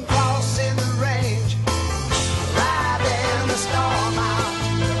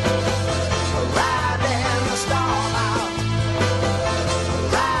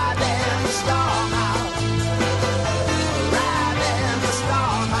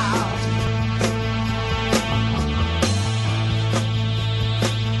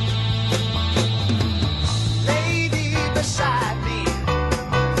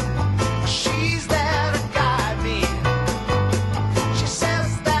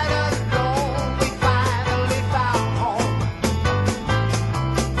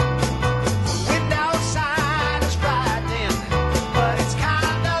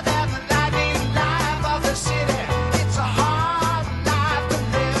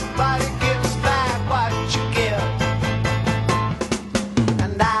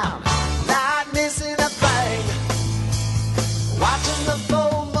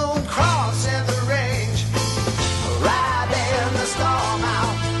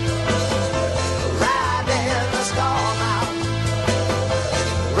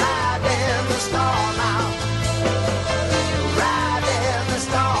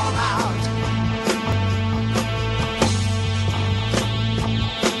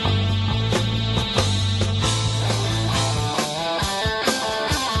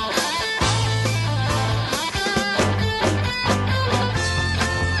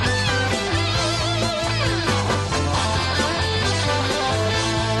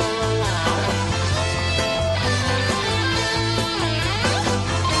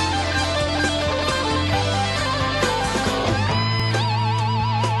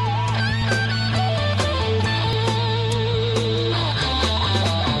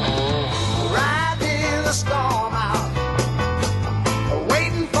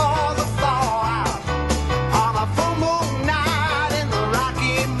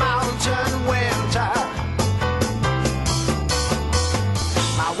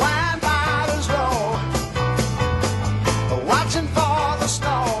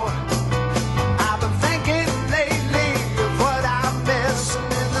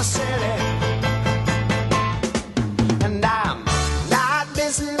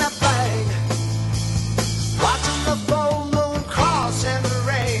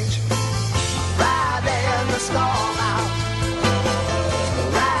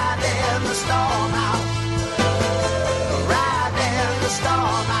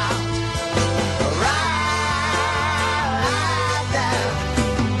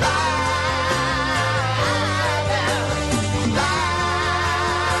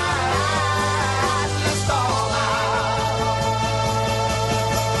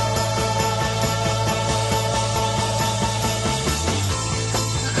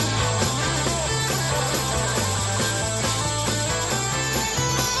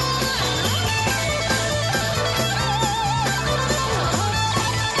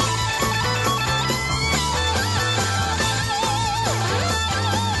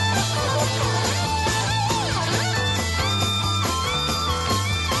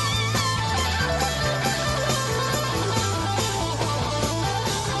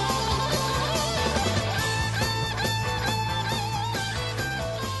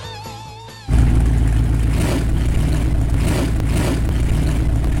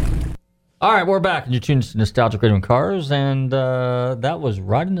All right, we're back, and you're tuned to Nostalgic Radio and Cars, and that was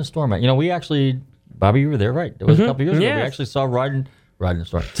Riding the Storm. You know, we actually, Bobby, you were there, right? It was a couple years ago. We actually saw Riding the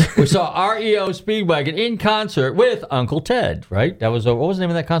Storm. We saw REO Speedwagon in concert with Uncle Ted, right? That was what was the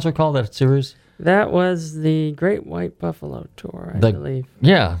name of that concert called? That series? That was the Great White Buffalo Tour, I believe.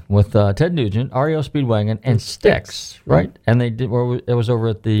 Yeah, with Ted Nugent, REO Speedwagon, and Styx, right? And they did. It was over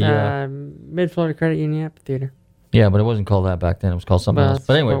at the Mid Florida Credit Union Amphitheater. Yeah, but it wasn't called that back then. It was called something else.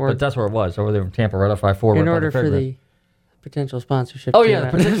 But anyway, that's where it was, over there in Tampa, right off I-4. In order for the potential sponsorship. Oh, yeah,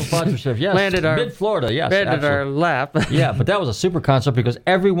 the potential sponsorship, yes. Mid-Florida, yes. Landed our lap. Yeah, but that was a super concert because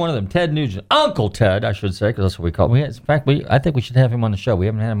every one of them, Ted Nugent, Uncle Ted, I should say, because that's what we call him. In fact, I think we should have him on the show. We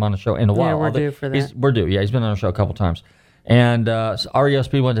haven't had him on the show in a while. Yeah, we're due for that. We're due, yeah. He's been on our show a couple times. And REO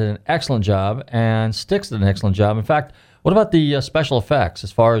Speedwagon did an excellent job, and Styx did an excellent job. In fact, what about the special effects?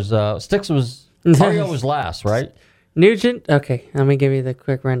 As far as Styx was, REO was last, right? Nugent, okay, let me give you the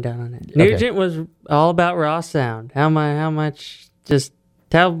quick rundown on it. Nugent was all about raw sound. How much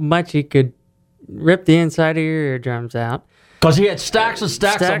he could rip the inside of your eardrums out. Because he had stacks and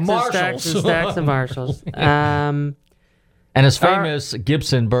stacks of Marshalls. Stacks of Marshalls. And his famous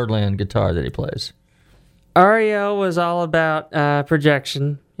Gibson Birdland guitar that he plays. REO was all about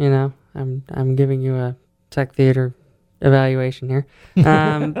projection. You know, I'm giving you a tech theater evaluation here.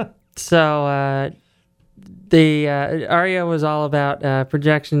 The REO was all about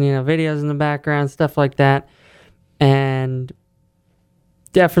projection, you know, videos in the background, stuff like that, and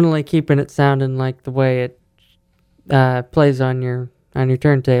definitely keeping it sounding like the way it plays on your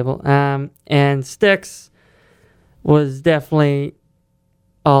turntable. And Styx was definitely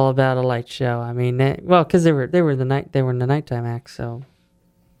all about a light show. I mean, because they were in the nighttime act. So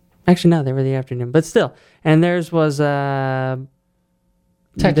actually, no, they were the afternoon, but still. And theirs was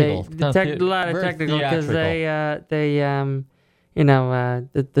technical, a lot of technical because they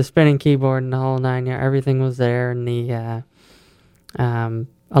the spinning keyboard and the whole nine yards, everything was there, and the a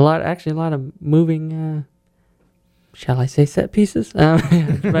lot of moving, shall I say, set pieces?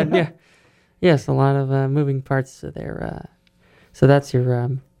 But yeah, yes, a lot of moving parts there. So that's your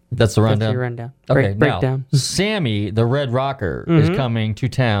that's the rundown. That's your rundown. Okay, breakdown. Now, Sammy the Red Rocker is coming to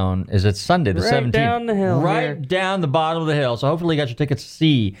town. Is it Sunday the 17th? Right down the hill. Right down the bottom of the hill. So hopefully you got your tickets to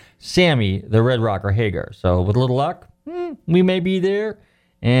see Sammy the Red Rocker Hagar. So with a little luck, we may be there.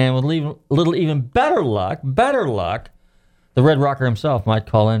 And with a little even better luck, the Red Rocker himself might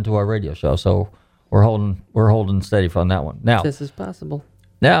call into our radio show. So we're holding steady on that one. Now, this is possible.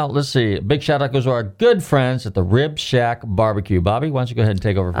 Now, let's see. A big shout out goes to our good friends at the Rib Shack Barbecue. Bobby, why don't you go ahead and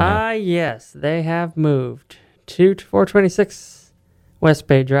take over from here? Yes. They have moved to 426 West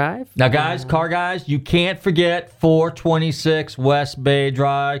Bay Drive. Now, guys, car guys, you can't forget 426 West Bay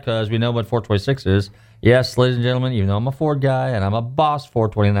Drive because we know what 426 is. Yes, ladies and gentlemen, even though I'm a Ford guy and I'm a Boss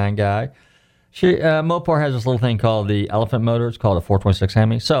 429 guy, Mopar has this little thing called the Elephant Motor. It's called a 426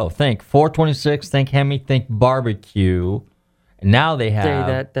 Hemi. So think 426, think Hemi, think barbecue. Now they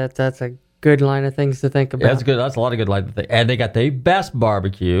have that's a good line of things to think about. That's good. That's a lot of good line to think. And they got the best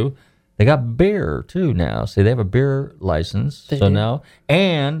barbecue. They got beer too now. See, they have a beer license. They do. Now,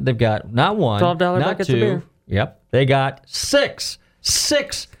 and they've got not one, $12 not buckets two. of beer. Yep, they got six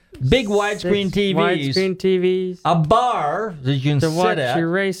big widescreen TVs. Widescreen TVs. A bar that you can to sit watch at. your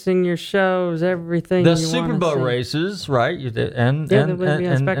racing, your shows, everything. The you Super Bowl races, right? And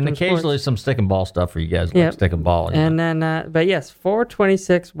occasionally some stick and ball stuff for you guys, like stick and ball. And then, but yes,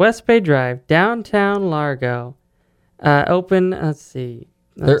 426 West Bay Drive, downtown Largo. Open. Let's see.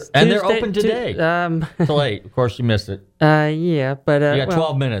 They're open today. Till 8. Of course, you missed it. Yeah, but you got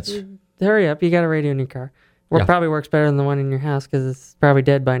 12 minutes. Hurry up! You got a radio in your car. Probably works better than the one in your house because it's probably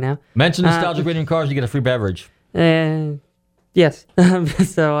dead by now. Mention Nostalgic Radio and Cars, you get a free beverage. Yes. And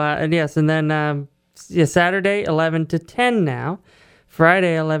then Saturday 11 to 10 now,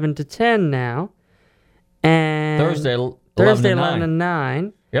 Friday 11 to 10 now, and Thursday 11 to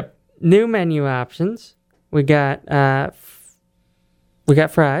 9. Yep. New menu options. We got fries. We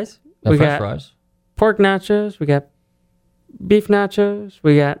got fries. Pork nachos. We got beef nachos.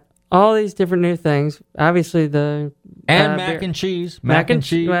 We got all these different new things. Obviously, mac and cheese. Mac and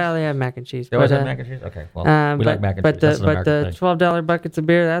cheese. Well, they have mac and cheese. They always have mac and cheese? Okay. Well, we like mac and cheese. But the $12 buckets of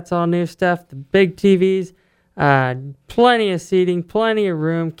beer, that's all new stuff. The big TVs, plenty of seating, plenty of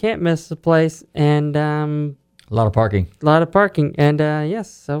room. Can't miss the place. And a lot of parking. And yes.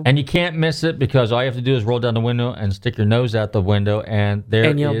 So. And you can't miss it because all you have to do is roll down the window and stick your nose out the window, and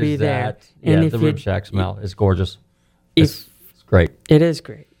you'll be there. Yeah, the Rib Shack smell. It's gorgeous. It's great. It is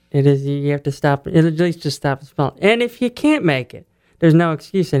great. It is. You have to stop. At least just stop and smell it. And if you can't make it, there's no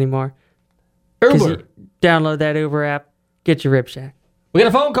excuse anymore. Uber. Download that Uber app. Get your Rib Shack. We got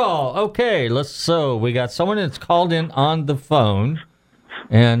a phone call. Okay, we got someone that's called in on the phone.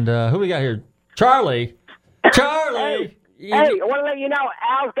 And who we got here? Charlie. Charlie! Hey, I want to let you know,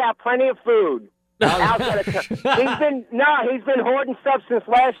 Al's got plenty of food. Al's got he's been hoarding stuff since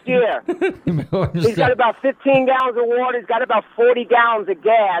last year. He's got about 15 gallons of water. He's got about 40 gallons of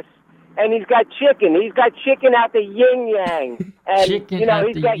gas. And he's got chicken. He's got chicken out the yin yang. And,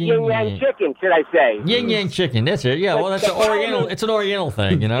 he's got yin yang chicken, should I say. Yin yang chicken, that's it. Yeah, well, that's an Oriental. It's an Oriental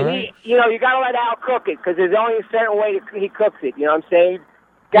thing, right? You got to let Al cook it, because there's only a certain way he cooks it. You know what I'm saying?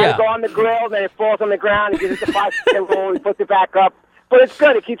 Got to go on the grill, then it falls on the ground. He gives it the 5-second roll. He puts it back up. But it's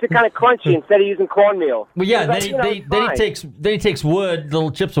good. It keeps it kind of crunchy instead of using cornmeal. Well, yeah. Then he takes wood,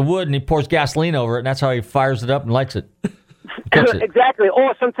 little chips of wood, and he pours gasoline over it, and that's how he fires it up and lights it. Exactly.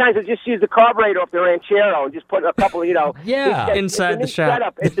 Or sometimes I just use the carburetor off the Ranchero and just put a couple. Inside the shop.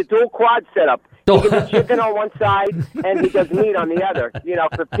 Setup. It's a dual quad setup. He gets the chicken on one side and he does meat on the other.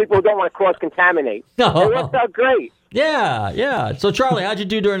 For people who don't want to cross-contaminate. It works out great. Yeah. So, Charlie, how'd you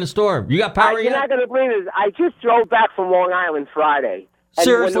do during the storm? You got power yet? You're not going to believe this. I just drove back from Long Island Friday. And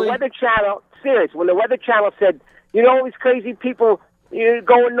Seriously? When the Weather Channel said, all these crazy people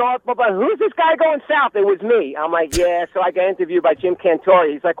going north, but who's this guy going south? It was me. I'm like, yeah. So I got interviewed by Jim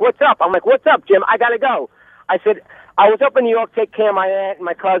Cantori. He's like, what's up? I'm like, what's up, Jim? I got to go. I said, I was up in New York, take care of my aunt and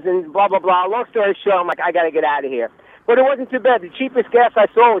my cousins, blah, blah, blah. Long story short, I'm like, I got to get out of here. But it wasn't too bad. The cheapest gas I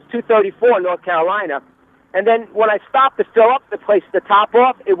saw was $2.34 in North Carolina. And then when I stopped to fill up the place, the top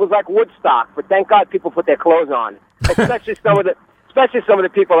off, it was like Woodstock. But thank God people put their clothes on, especially some of the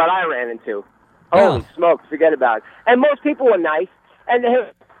people that I ran into. Holy smokes, forget about it. And most people were nice. And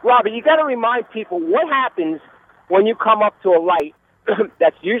Robert, you got to remind people what happens when you come up to a light.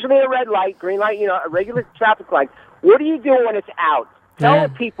 That's usually a red light, green light, a regular traffic light. What do you do when it's out? Tell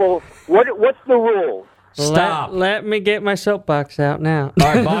the people what's the rule. Stop. Let me get my soapbox out now. All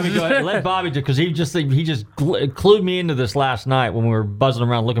right, Bobby, go ahead. Let Bobby do, because he just clued me into this last night when we were buzzing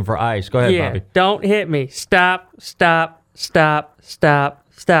around looking for ice. Go ahead, Bobby. Don't hit me. Stop.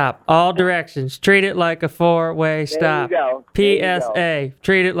 All directions. Treat it like a four-way stop. There you go. PSA.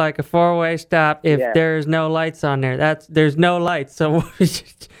 Treat it like a four-way stop. If there's no lights on there, there's no lights. So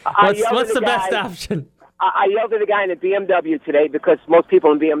what's the best option? I yelled at a guy in a BMW today because most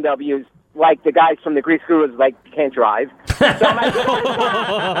people in BMWs, like the guys from the Grease Gurus, can't drive. So I'm like, you guys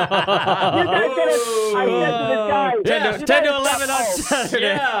I said to this guy, 10 to 11 on Saturday.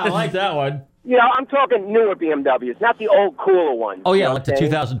 Yeah, I like that one. I'm talking newer BMWs, not the old cooler ones. Oh, yeah, like the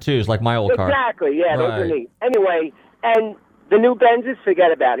 2002s, like my old car. Exactly, yeah, those are neat. Anyway, and the new Benzes,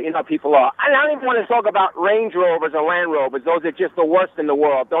 forget about it. People are. And I don't even want to talk about Range Rovers or Land Rovers. Those are just the worst in the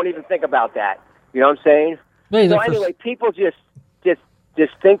world. Don't even think about that. You know what I'm saying? Hey, so anyway, people just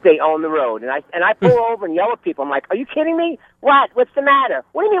think they own the road. And I pull over and yell at people. I'm like, are you kidding me? What? What's the matter?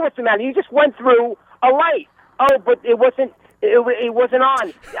 What do you mean what's the matter? You just went through a light. Oh, but it wasn't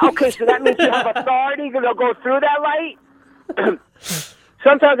on. Okay, so that means you have authority to go through that light?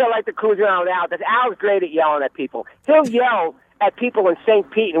 Sometimes I like to cruise around with Al, because Al's great at yelling at people. He'll yell at people in St.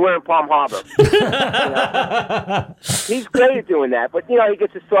 Pete and we're in Palm Harbor. He's great at doing that. But, he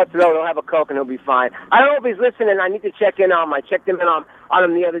gets his sore throat, he'll have a Coke and he'll be fine. I don't know if he's listening. I need to check in on him. I checked him in on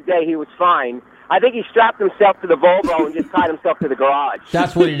him the other day. He was fine. I think he strapped himself to the Volvo and just tied himself to the garage.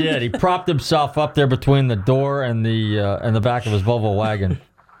 That's what he did. He propped himself up there between the door and the back of his Volvo wagon.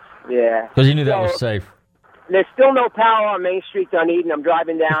 Yeah. Because he knew that was safe. There's still no power on Main Street, Dunedin. I'm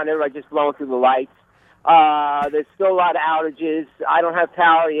driving down, everybody just blowing through the lights. There's still a lot of outages. I don't have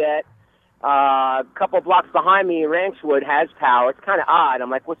power yet. A couple blocks behind me, Ranchwood has power. It's kind of odd. I'm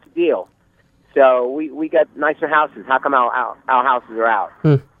like, what's the deal? So we got nicer houses. How come our houses are out?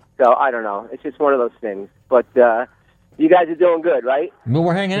 So I don't know. It's just one of those things. But you guys are doing good, right? Well,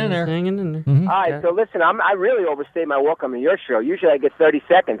 we're hanging in there. Mm-hmm. All right. So listen, I really overstayed my welcome in your show. Usually I get 30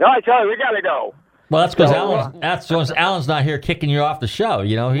 seconds. All right, Charlie, we gotta go. Well, that's because Alan's not here kicking you off the show.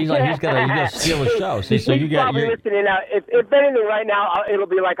 He's got to steal the show. See, so He's probably listening now. If anything, right now it'll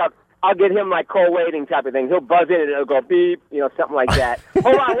be like I'll get him like call waiting type of thing. He'll buzz in and it'll go beep, something like that.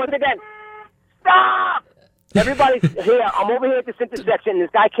 Hold on, once again, stop! Everybody's here. I'm over here at this intersection. This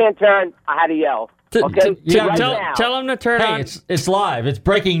guy can't turn. I had to yell. Okay, tell him to turn on. It's live. It's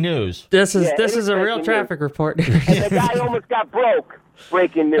breaking news. This is a real traffic report. And the guy almost got broke.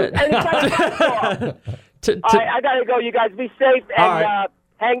 Breaking news. And he's got a I gotta go. You guys be safe and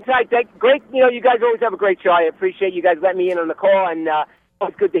hang tight. Great. You guys always have a great show. I appreciate you guys letting me in on the call, and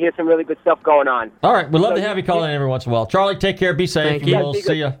it's good to hear some really good stuff going on. All right, we'd love to have you call in every once in a while. Charlie, take care. Be safe. We'll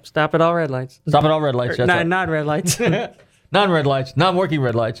see you. Stop at all red lights. Stop at all red lights. Non-red lights. Non-red lights. Non-working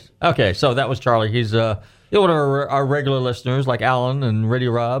red lights. Okay, so that was Charlie. He's one of our regular listeners, like Alan and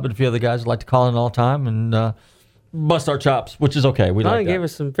Radio Rob and a few other guys that like to call in all the time and bust our chops, which is okay. We like that. gave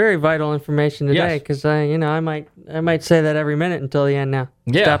us some very vital information today because I might say that every minute until the end now.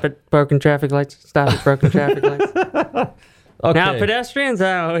 Yeah. Stop at broken traffic lights. Stop at broken traffic lights. Okay. Now pedestrians, we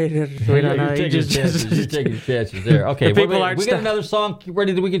don't know. You're taking chances there. Okay, The we people aren't got another song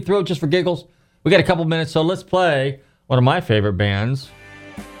ready that we can throw just for giggles. We got a couple minutes, so let's play one of my favorite bands.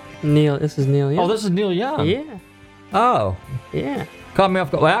 This is Neil Young. Oh, this is Neil Young. Yeah. Oh. Yeah. Caught me off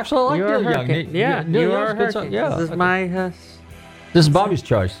guard. Well, actually, I like You Neil Are Young. Hurricane. Yeah, Neil You Young's Are a good song. Hurricane. Yeah. This is okay. my... This is Bobby's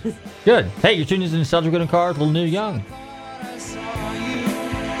choice. Good. Hey, you're tuning in to Nostalgic Good in Cars, little Neil Young.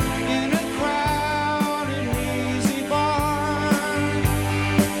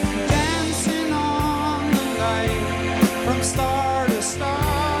 Star to star,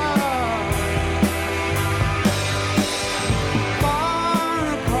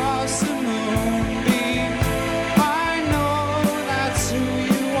 far across the moonbeam, I know that's who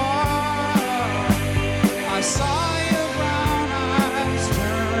you are. I saw your brown eyes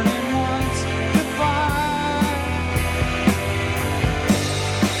turning once to fire.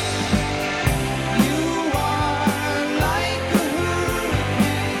 You are like a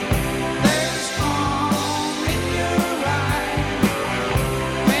hurricane. There's calm in your eyes.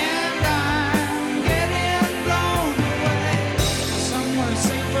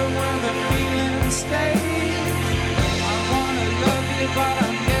 But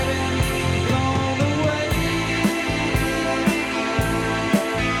I'm getting blown away.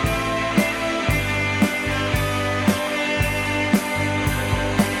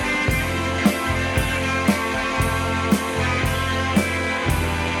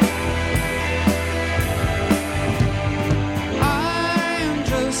 I am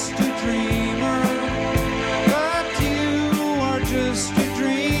just a dreamer, but you are just a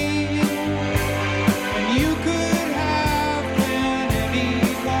dream, and you could have been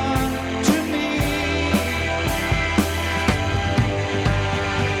anyone to me.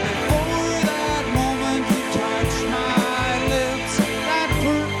 For that moment you touched my lips, that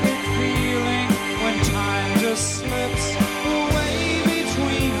perfect feeling when time just slips away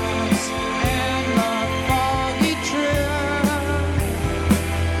between us and our foggy trip.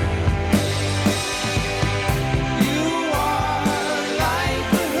 You are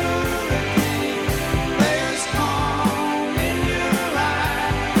like a hurricane. There's calm in your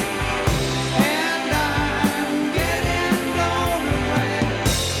eyes, and I'm getting blown away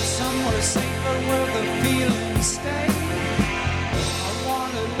somewhere safer where the feelings stay. I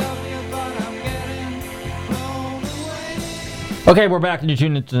wanna love you, but I'm getting blown away. Okay, we're back, and you're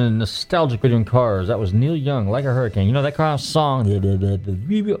tuning into Nostalgic Video in Cars. That was Neil Young, Like a Hurricane. You know that kind of song?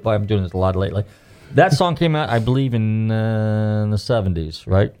 Well, I'm doing this a lot lately. That song came out, I believe, in the 70s,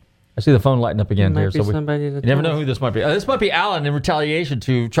 right? I see the phone lighting up again Might here. be So somebody you that never know does. who this might be. This might be Alan in retaliation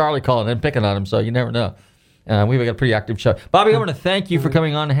to Charlie calling and picking on him, so you never know. We've got a pretty active show. Bobby, I want to thank you for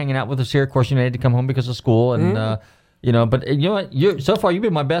coming on and hanging out with us here. Of course, you had to come home because of school, and but you know what? So far, you've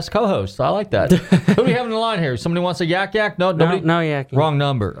been my best co-host. I like that. Who do we have on the line here? Somebody wants a yak? No, nobody. No yakking. Wrong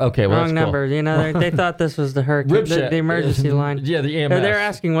number. Okay, well, Wrong that's cool. number. You know, they thought this was the hurricane, the emergency line. Yeah, the EMS. They're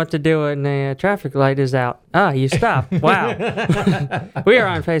asking what to do when a traffic light is out. You stop. Wow. We are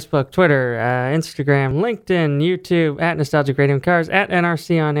on Facebook, Twitter, Instagram, LinkedIn, YouTube, at Nostalgic Radio and Cars, at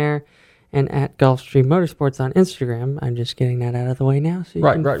NRC on Air, and at Gulfstream Motorsports on Instagram. I'm just getting that out of the way now, so you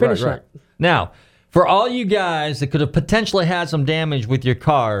can finish up. Now, for all you guys that could have potentially had some damage with your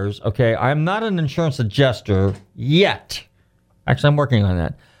cars, okay, I'm not an insurance adjuster yet. Actually, I'm working on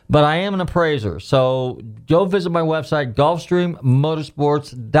that. But I am an appraiser. So go visit my website,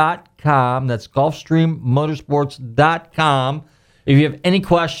 GulfstreamMotorsports.com. That's GulfstreamMotorsports.com. If you have any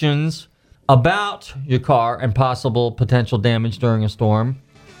questions about your car and possible potential damage during a storm.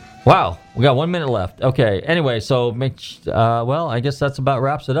 Wow, we got 1 minute left. Okay, anyway, so I guess that's about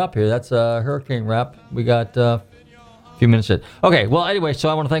wraps it up here. That's a hurricane wrap. We got a few minutes in. Okay, well, anyway, so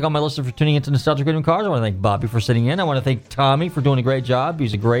I want to thank all my listeners for tuning into Nostalgic Radio Cars. I want to thank Bobby for sitting in. I want to thank Tommy for doing a great job.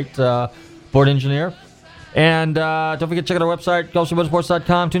 He's a great board engineer. And don't forget to check out our website,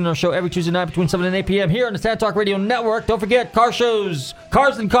 GulfstreamMotorsports.com. Tune in our show every Tuesday night between 7 and 8 p.m. here on the Stat Talk Radio Network. Don't forget, car shows,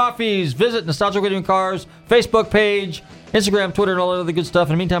 Cars and Coffees. Visit Nostalgic Radio Cars Facebook page, Instagram, Twitter, and all that other good stuff.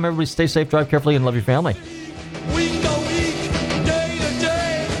 In the meantime, everybody stay safe, drive carefully, and love your family. We